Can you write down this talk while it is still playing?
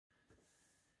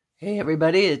Hey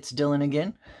everybody, it's Dylan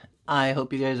again. I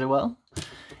hope you guys are well.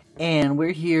 And we're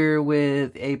here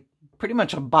with pretty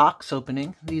much a box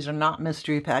opening. These are not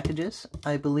mystery packages.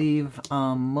 I believe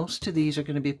most of these are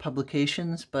going to be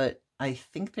publications, but I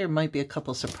think there might be a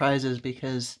couple surprises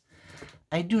because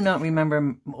I do not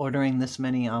remember ordering this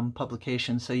many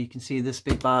publications. So you can see this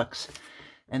big box,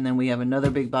 and then we have another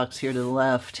big box here to the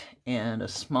left, and a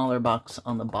smaller box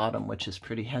on the bottom, which is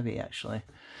pretty heavy actually.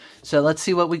 So let's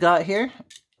see what we got here.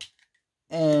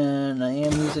 And I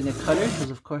am using a cutter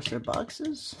because, of course, they're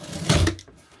boxes.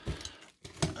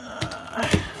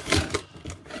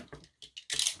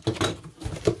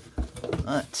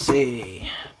 Let's see.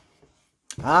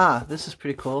 This is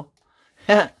pretty cool.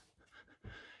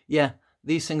 Yeah,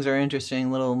 these things are interesting.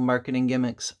 Little marketing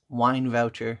gimmicks. Wine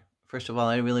voucher. First of all,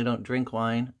 I really don't drink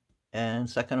wine. And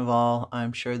second of all,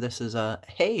 I'm sure this is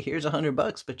hey, here's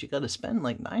 $100, but you got to spend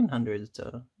like 900.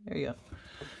 So there you go.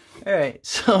 Alright,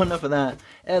 so enough of that.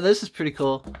 Yeah, this is pretty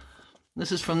cool.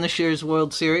 This is from this year's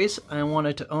World Series. I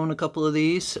wanted to own a couple of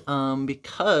these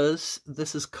because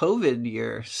this is COVID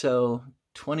year. So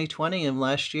 2020 of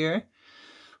last year,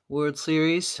 World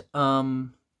Series. I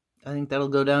think that'll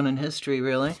go down in history,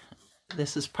 really.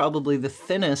 This is probably the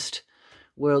thinnest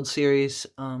World Series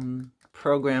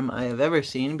program I have ever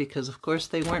seen because, of course,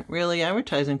 they weren't really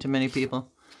advertising to many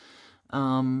people.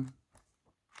 But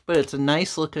it's a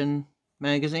nice looking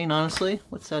magazine, honestly.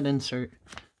 What's that insert?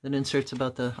 That insert's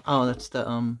about the... Oh, that's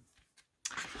the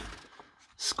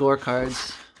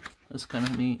scorecards. That's kind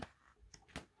of neat.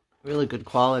 Really good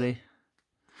quality.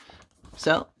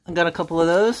 So, I got a couple of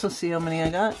those. Let's see how many I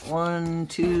got. 1,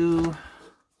 2,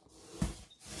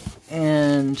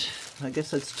 and I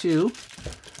guess that's 2.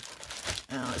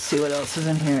 Now, let's see what else is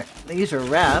in here. These are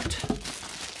wrapped.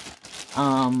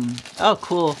 Oh,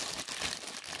 cool.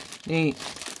 Neat.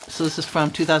 So this is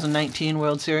from 2019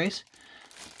 World Series,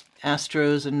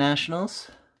 Astros and Nationals.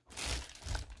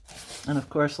 And of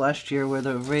course last year were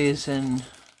the Rays and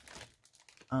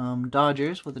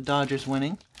Dodgers, with the Dodgers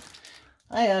winning.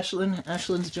 Hi Ashlyn.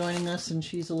 Ashlyn's joining us and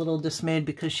she's a little dismayed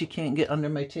because she can't get under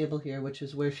my table here, which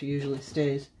is where she usually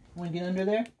stays. You want to get under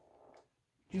there?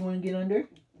 Do you want to get under?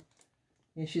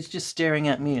 Yeah, she's just staring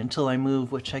at me until I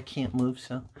move, which I can't move,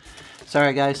 so...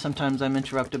 Sorry, guys. Sometimes I'm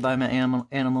interrupted by my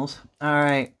animals.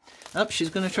 Alright. Oh, she's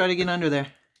going to try to get under there.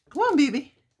 Come on,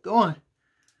 baby. Go on.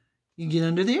 You get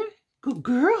under there? Good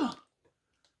girl.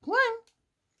 Come on.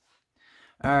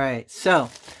 Alright, so...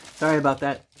 Sorry about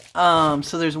that.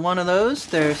 So there's one of those.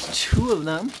 There's 2 of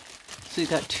them. So you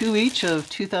got 2 each of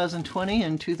 2020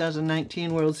 and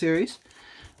 2019 World Series.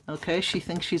 Okay, she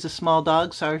thinks she's a small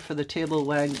dog. Sorry for the table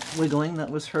wiggling. That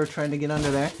was her trying to get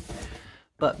under there.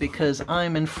 But because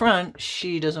I'm in front,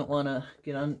 she doesn't want to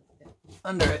get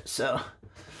under it, so...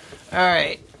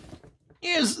 Alright.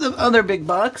 Here's the other big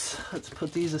box. Let's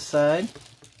put these aside.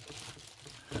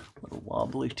 Little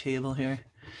wobbly table here.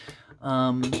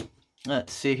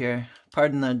 Let's see here.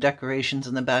 Pardon the decorations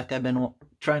in the back. I've been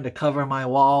trying to cover my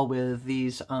wall with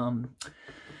these...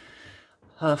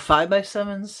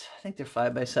 5x7s, I think they're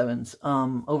 5x7s,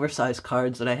 oversized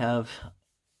cards that I have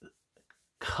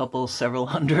several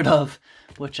hundred of,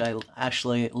 which I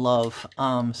actually love.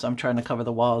 So I'm trying to cover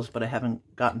the walls, but I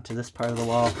haven't gotten to this part of the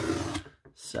wall.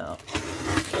 So,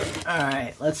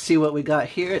 alright, let's see what we got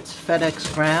here. It's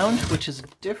FedEx Ground, which is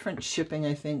different shipping,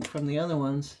 I think, from the other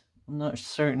ones. I'm not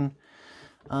certain.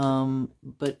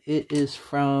 But it is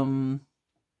from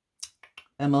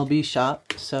MLB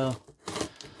Shop, so...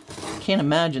 Can't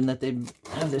imagine that they'd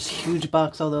have this huge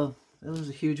box, although it was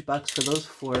a huge box for those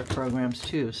 4 programs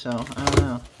too, so I don't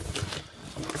know.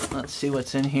 Let's see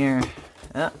what's in here.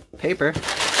 Paper.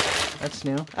 That's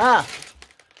new.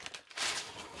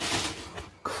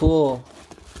 Cool.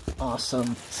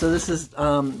 Awesome. So this is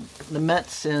the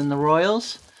Mets and the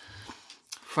Royals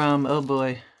from, oh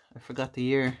boy, I forgot the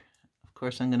year. Of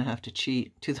course I'm going to have to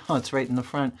cheat. Oh, it's right in the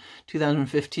front.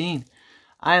 2015.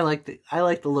 I like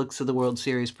the looks of the World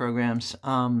Series programs.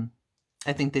 I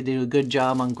think they do a good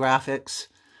job on graphics.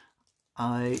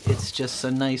 It's just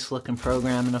a nice looking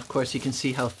program, and of course you can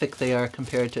see how thick they are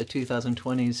compared to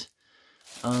 2020's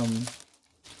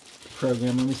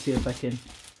program. Let me see if I can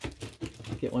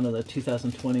get one of the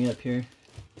 2020 up here.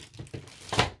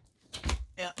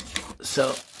 Yeah,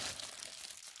 so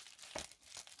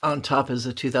on top is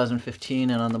the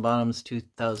 2015, and on the bottom is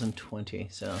 2020.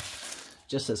 So.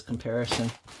 Just as comparison.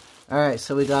 Alright,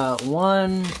 so we got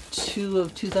 1, 2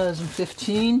 of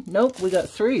 2015. Nope, we got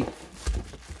 3.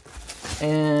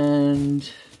 And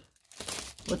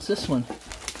what's this one?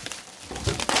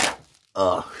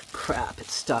 Oh, crap,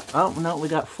 it's stuck. Oh, no, we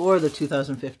got 4 of the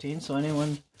 2015. So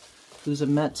anyone who's a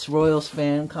Mets Royals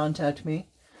fan, contact me.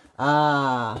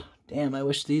 Ah, damn, I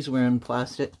wish these were in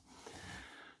plastic.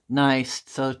 Nice.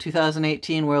 So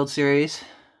 2018 World Series.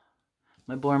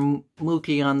 My boy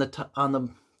Mookie on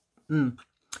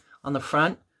the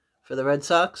front for the Red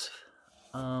Sox.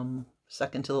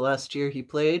 Second to the last year he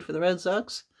played for the Red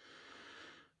Sox.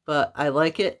 But I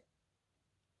like it.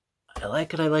 I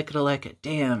like it.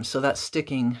 Damn, so that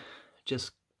sticking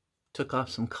just took off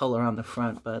some color on the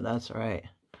front, but that's all right.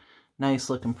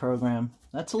 Nice looking program.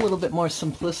 That's a little bit more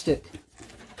simplistic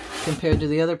compared to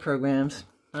the other programs.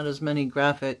 Not as many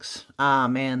graphics. Ah,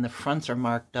 man, the fronts are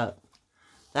marked up.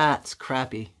 That's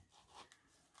crappy.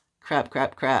 Crap.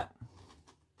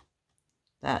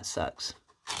 That sucks.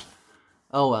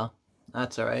 Oh well,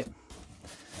 that's all right.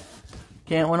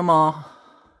 Can't win them all.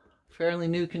 Fairly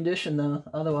new condition though,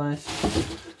 otherwise.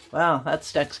 Wow, that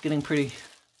stack's getting pretty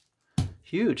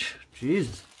huge.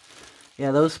 Jesus.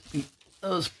 Yeah, those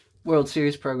World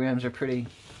Series programs are pretty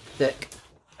thick.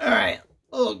 All right.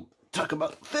 Oh, talk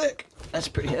about thick. That's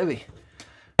pretty heavy.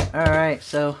 All right,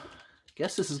 so I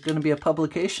guess this is going to be a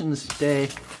publications day.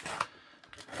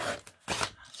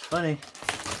 It's funny.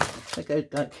 I think I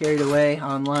got carried away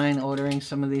online ordering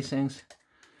some of these things.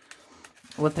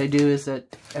 What they do is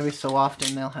that every so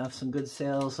often they'll have some good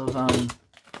sales of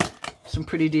some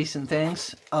pretty decent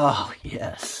things. Oh,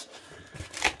 yes.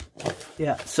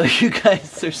 Yeah, so you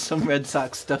guys, there's some Red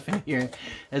Sox stuff in here,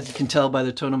 as you can tell by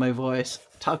the tone of my voice.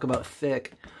 Talk about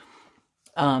thick.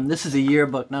 This is a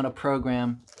yearbook, not a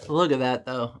program. Look at that,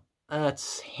 though.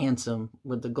 That's handsome,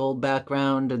 with the gold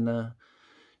background and the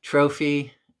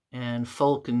trophy, and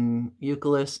folk and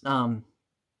Euclid. Not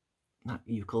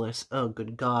Euclid. Oh,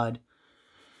 good God.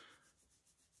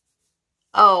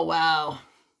 Oh, wow.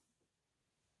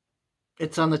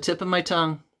 It's on the tip of my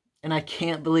tongue, and I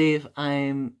can't believe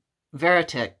I'm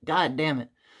Veritech. God damn it.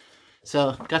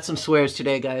 So, got some swears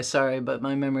today, guys. Sorry, but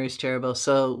my memory's terrible.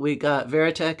 So, we got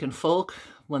Veritech and Folk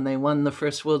when they won the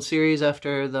first World Series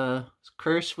after the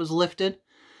curse was lifted.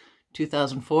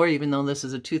 2004, even though this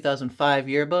is a 2005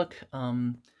 yearbook.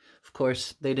 Of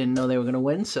course, they didn't know they were going to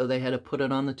win, so they had to put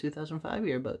it on the 2005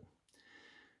 yearbook.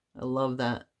 I love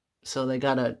that. So, they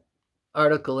got an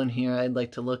article in here I'd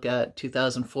like to look at.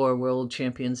 2004 World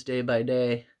Champions Day by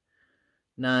Day.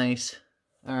 Nice.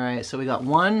 All right, so we got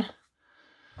 1,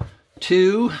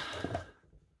 2,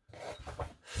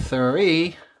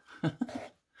 3,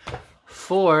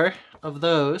 4 of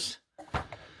those.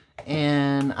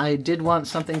 And I did want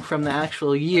something from the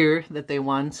actual year that they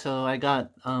won, so I got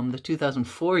the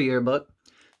 2004 yearbook.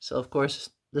 So, of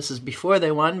course, this is before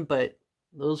they won, but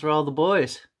those were all the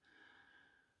boys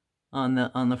on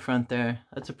the front there.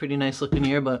 That's a pretty nice looking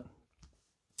yearbook.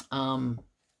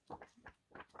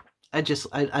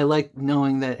 I like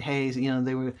knowing that, hey, you know,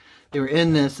 they were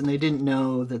in this and they didn't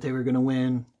know that they were going to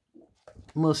win.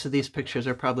 Most of these pictures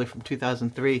are probably from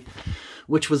 2003,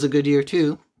 which was a good year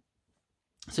too.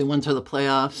 So they went to the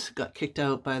playoffs, got kicked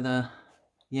out by the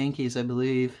Yankees, I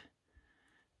believe,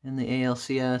 in the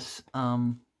ALCS.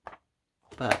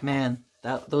 But man,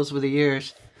 those were the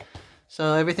years.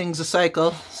 So everything's a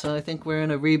cycle. So I think we're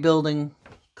in a rebuilding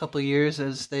couple years,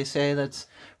 as they say. That's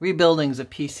rebuilding is a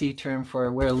PC term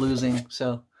for we're losing.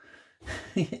 So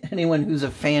anyone who's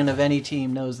a fan of any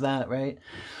team knows that, right?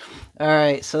 All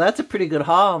right, so that's a pretty good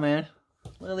haul, man.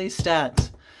 Look at these stats.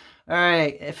 All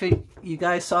right, if you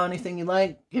guys saw anything you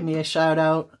like, give me a shout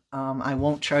out. I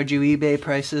won't charge you eBay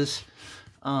prices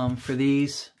for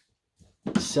these,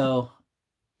 so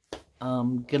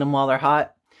get them while they're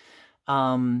hot.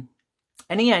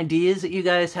 Any ideas that you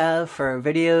guys have for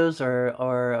videos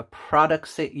or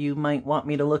products that you might want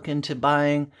me to look into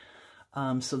buying,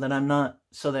 so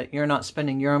that you're not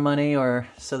spending your money, or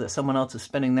so that someone else is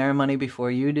spending their money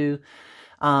before you do,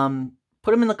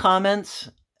 put them in the comments.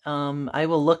 I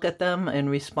will look at them and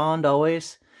respond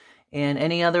always. And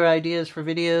any other ideas for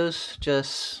videos,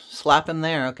 just slap them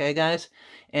there, okay, guys?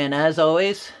 And as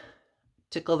always,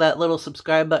 tickle that little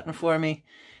subscribe button for me.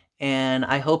 And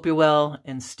I hope you're well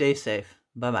and stay safe.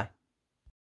 Bye-bye.